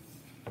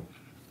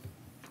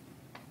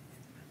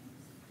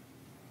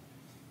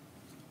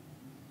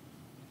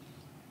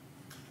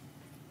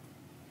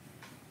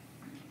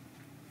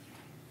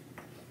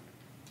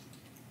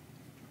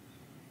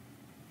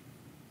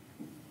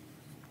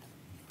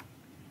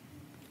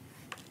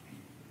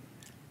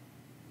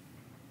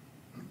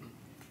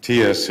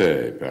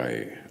 TSA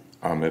by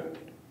Amit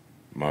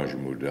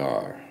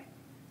Majmudar.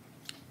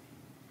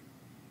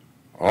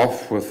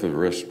 Off with the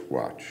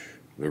wristwatch,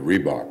 the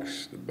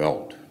Reeboks, the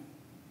belt.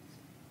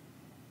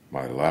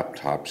 My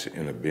laptop's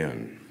in a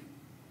bin.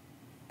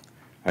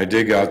 I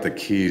dig out the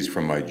keys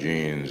from my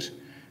jeans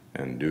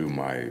and do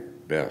my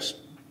best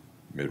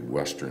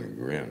Midwestern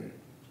grin.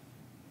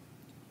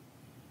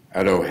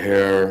 At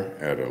O'Hare,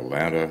 at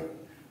Atlanta,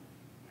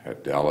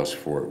 at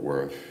Dallas-Fort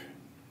Worth,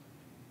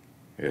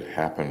 it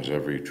happens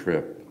every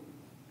trip.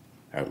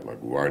 At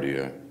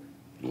LaGuardia,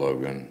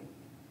 Logan,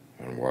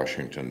 and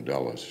Washington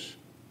Dulles.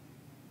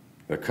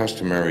 The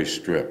customary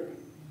strip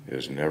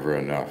is never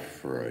enough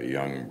for a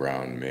young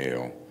brown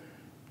male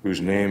whose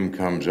name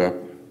comes up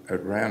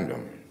at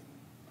random.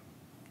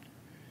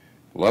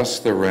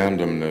 Lest the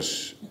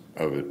randomness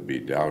of it be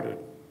doubted,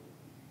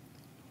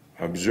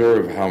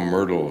 observe how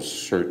myrtles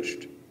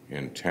searched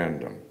in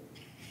tandem,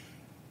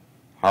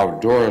 how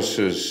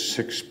Doris's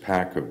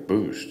six-pack of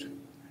Boost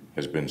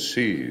has been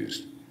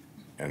seized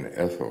and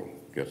Ethel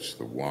gets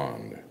the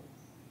wand.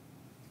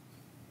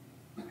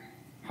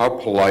 How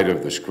polite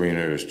of the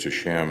screeners to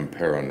sham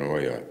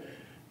paranoia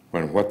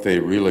when what they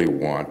really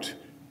want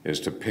is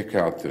to pick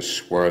out the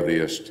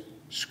swarthiest,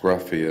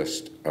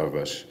 scruffiest of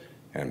us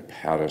and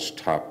pat us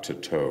top to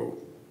toe.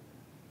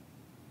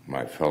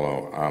 My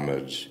fellow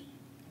Ahmeds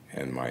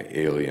and my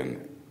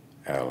alien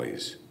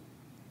Alis,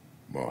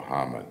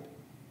 Mohammed,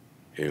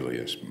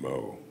 alias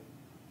Mo.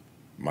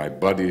 My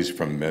buddies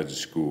from med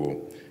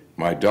school,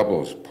 my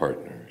doubles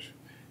partners,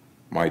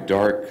 my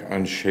dark,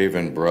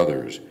 unshaven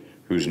brothers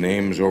whose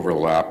names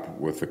overlap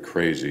with the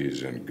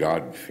crazies and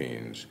God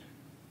fiends,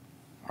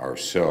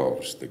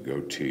 ourselves the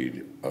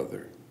goateed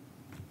other.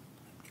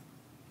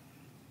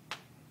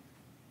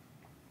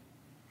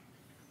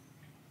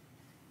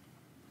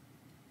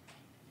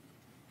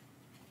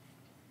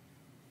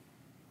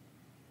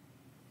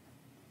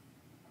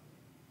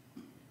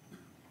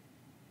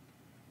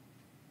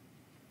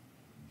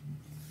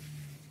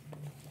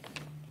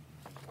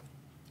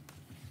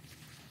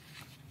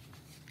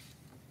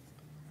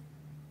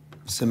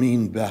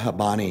 Samin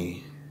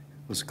Behabani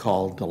was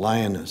called the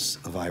Lioness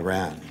of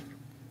Iran.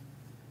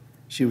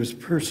 She was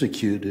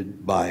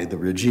persecuted by the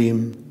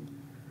regime,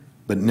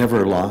 but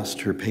never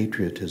lost her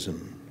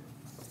patriotism.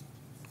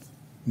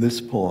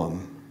 This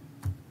poem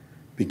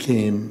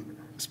became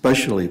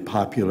especially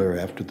popular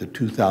after the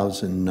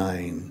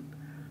 2009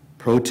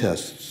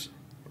 protests,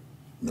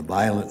 the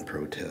violent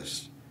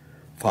protests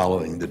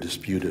following the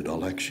disputed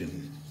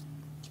election.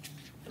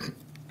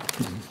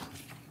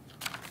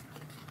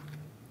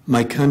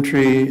 My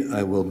country,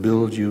 I will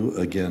build you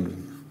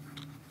again.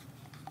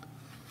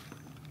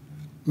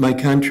 My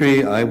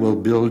country, I will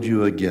build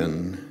you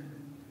again,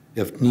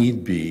 if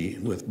need be,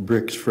 with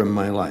bricks from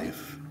my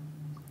life.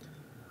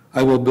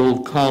 I will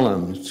build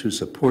columns to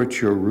support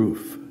your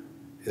roof,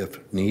 if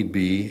need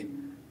be,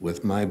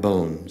 with my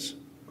bones.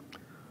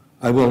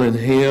 I will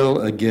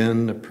inhale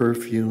again the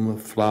perfume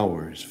of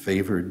flowers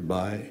favored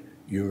by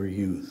your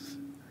youth.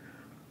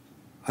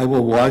 I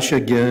will wash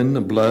again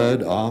the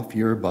blood off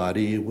your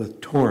body with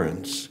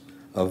torrents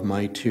of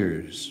my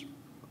tears.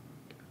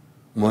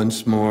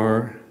 Once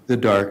more, the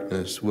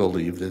darkness will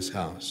leave this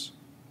house.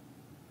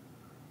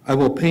 I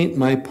will paint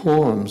my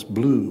poems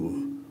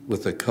blue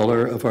with the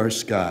color of our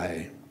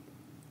sky.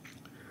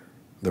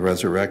 The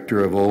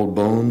resurrector of old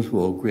bones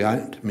will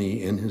grant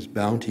me in his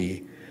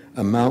bounty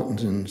a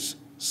mountain's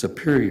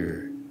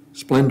superior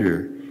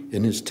splendor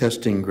in his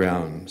testing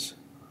grounds.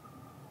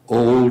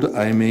 Old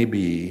I may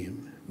be,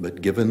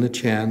 but given the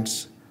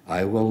chance,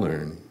 I will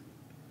learn.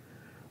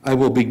 I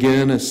will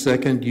begin a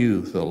second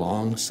youth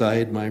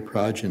alongside my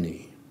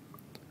progeny.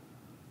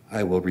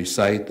 I will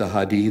recite the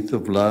hadith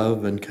of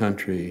love and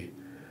country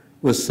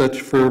with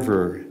such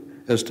fervor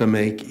as to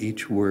make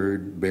each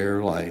word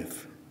bear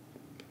life.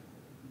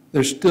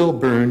 There still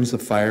burns a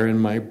fire in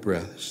my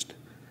breast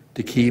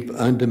to keep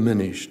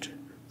undiminished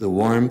the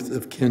warmth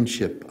of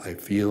kinship I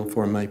feel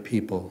for my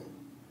people.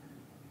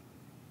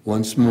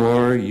 Once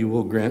more, you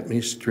will grant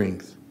me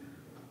strength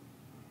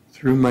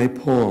through my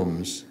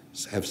poems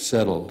have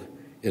settled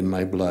in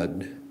my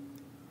blood.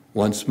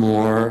 Once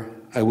more,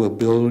 I will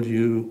build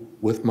you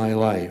with my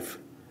life,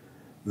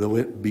 though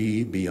it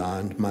be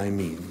beyond my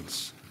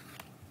means.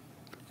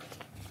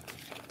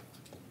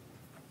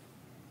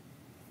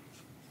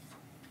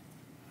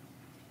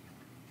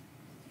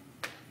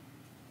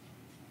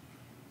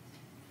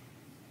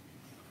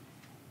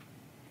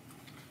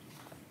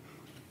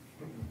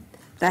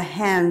 The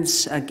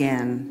Hands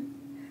Again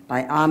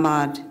by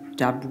Ahmad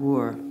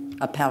Dabour,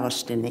 a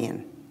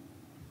Palestinian.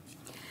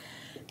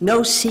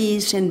 No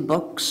seas in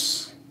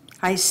books.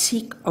 I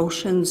seek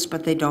oceans,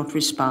 but they don't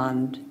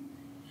respond.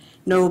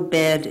 No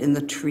bed in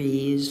the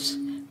trees.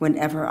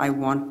 Whenever I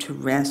want to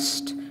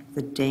rest,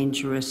 the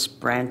dangerous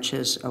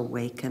branches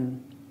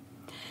awaken.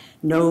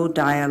 No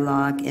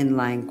dialogue in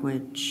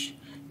language.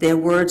 Their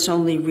words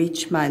only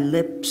reach my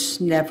lips,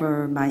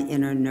 never my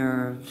inner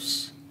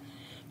nerves.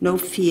 No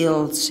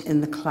fields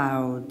in the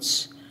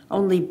clouds,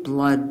 only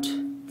blood,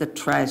 that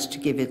tries to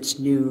give its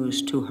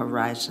news to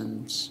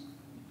horizons.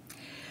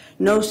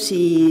 No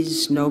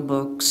seas, no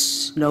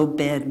books, no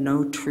bed,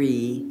 no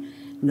tree,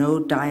 no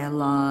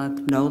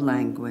dialogue, no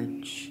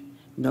language,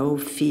 no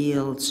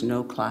fields,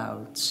 no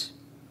clouds.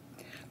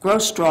 Grow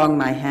strong,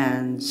 my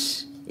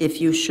hands.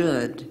 If you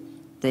should,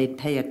 they'd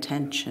pay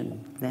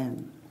attention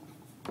then.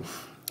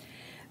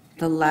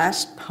 The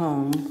last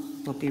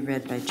poem will be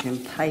read by Jim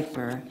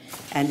Piper,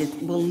 and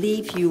it will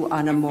leave you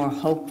on a more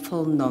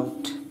hopeful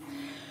note.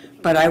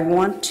 But I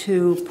want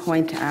to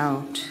point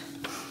out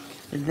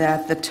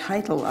that the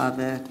title of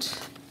it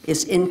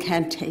is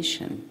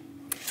Incantation.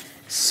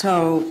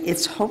 So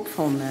its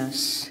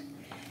hopefulness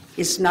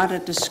is not a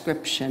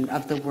description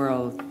of the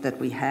world that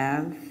we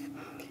have.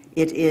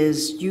 It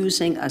is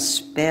using a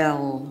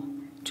spell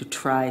to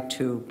try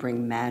to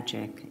bring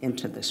magic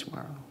into this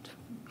world.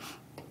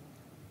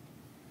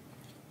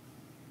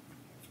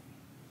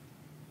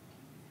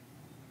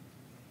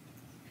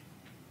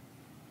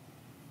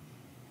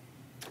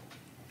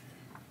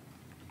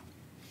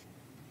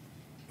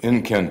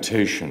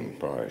 Incantation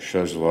by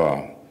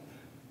Czesław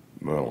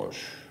Miłosz.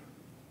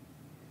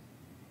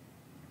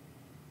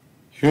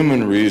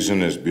 Human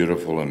reason is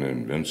beautiful and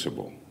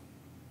invincible.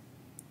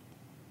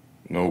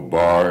 No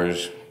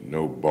bars,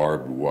 no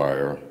barbed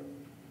wire,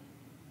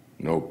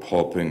 no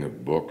pulping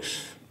of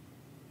books,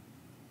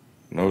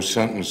 no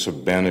sentence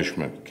of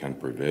banishment can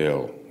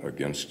prevail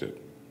against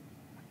it.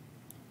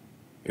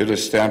 It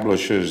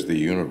establishes the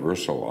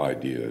universal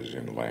ideas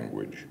in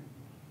language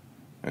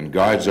and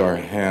guides our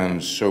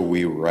hands so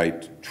we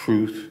write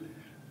truth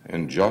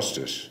and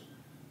justice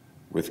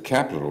with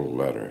capital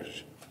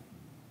letters,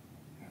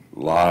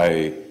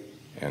 lie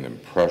and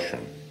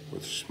impression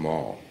with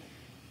small.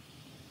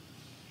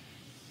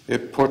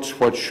 It puts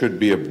what should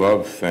be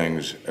above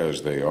things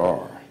as they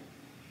are,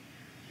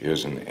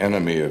 is an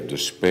enemy of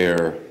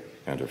despair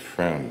and a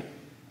friend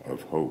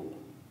of hope.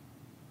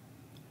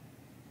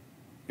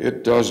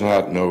 It does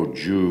not know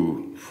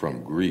Jew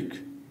from Greek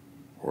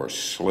or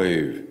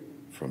slave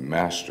from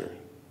master,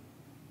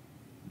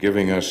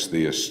 giving us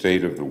the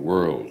estate of the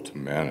world to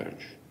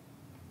manage.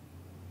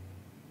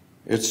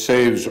 It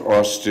saves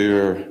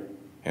austere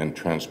and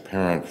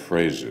transparent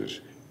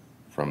phrases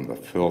from the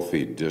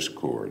filthy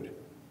discord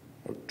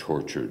of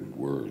tortured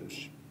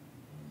words.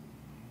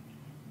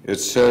 It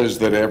says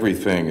that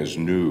everything is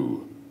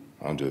new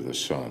under the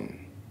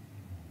sun,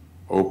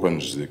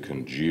 opens the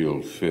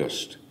congealed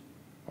fist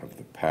of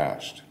the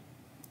past.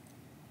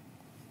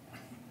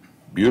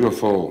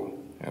 Beautiful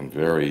and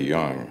very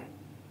young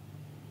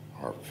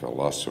are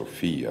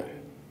philosophia,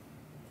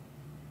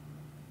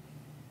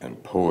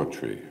 and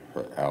poetry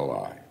her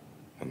ally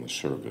in the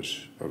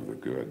service of the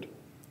good.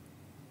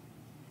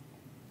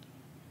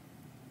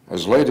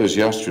 As late as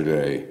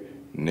yesterday,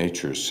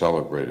 nature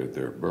celebrated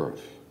their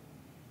birth.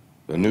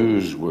 The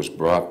news was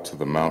brought to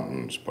the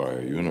mountains by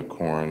a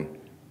unicorn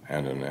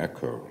and an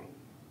echo.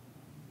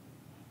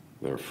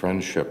 Their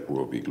friendship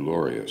will be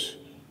glorious.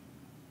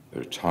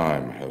 Their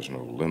time has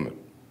no limit.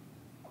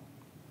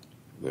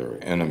 Their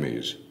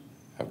enemies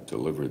have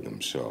delivered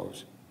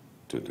themselves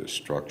to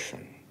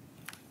destruction.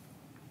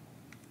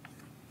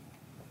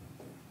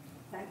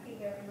 Thank you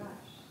very much.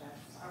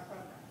 That's our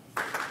program.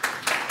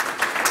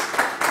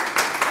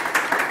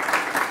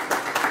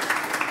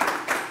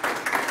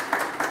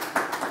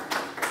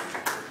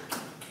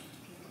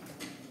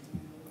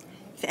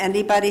 If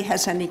anybody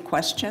has any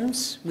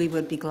questions, we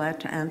would be glad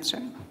to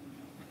answer.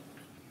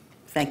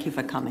 Thank you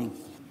for coming.